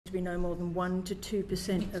to be no more than 1 to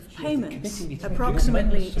 2% of payments,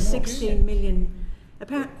 approximately 16 million.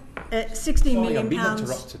 16 million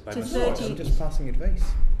pounds to 30. I'm just passing advice.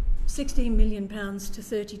 16 million pounds to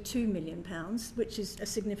 32 million pounds, which is a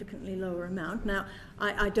significantly lower amount. Now,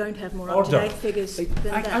 I don't have more up-to-date figures than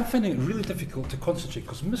that. I'm finding it really difficult to concentrate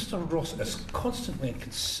because Mr. Ross is constantly and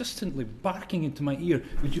consistently barking into my ear.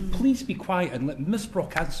 Would you please be quiet and let Miss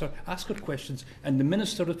Brock ask her questions and the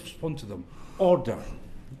Minister respond to them? Order.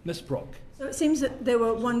 Miss Brock. So it seems that there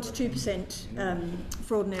were 1 to 2%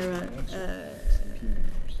 fraud and error.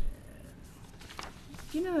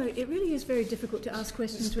 You know, it really is very difficult to ask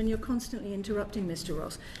questions when you're constantly interrupting Mr.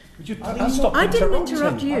 Ross. Would you stop I didn't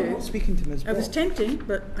interrupt you. I'm not speaking to Ms. Brock. I was tempting,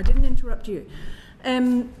 but I didn't interrupt you.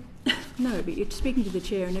 No, but you're speaking to the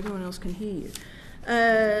chair and everyone else can hear you.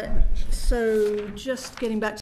 So just getting back to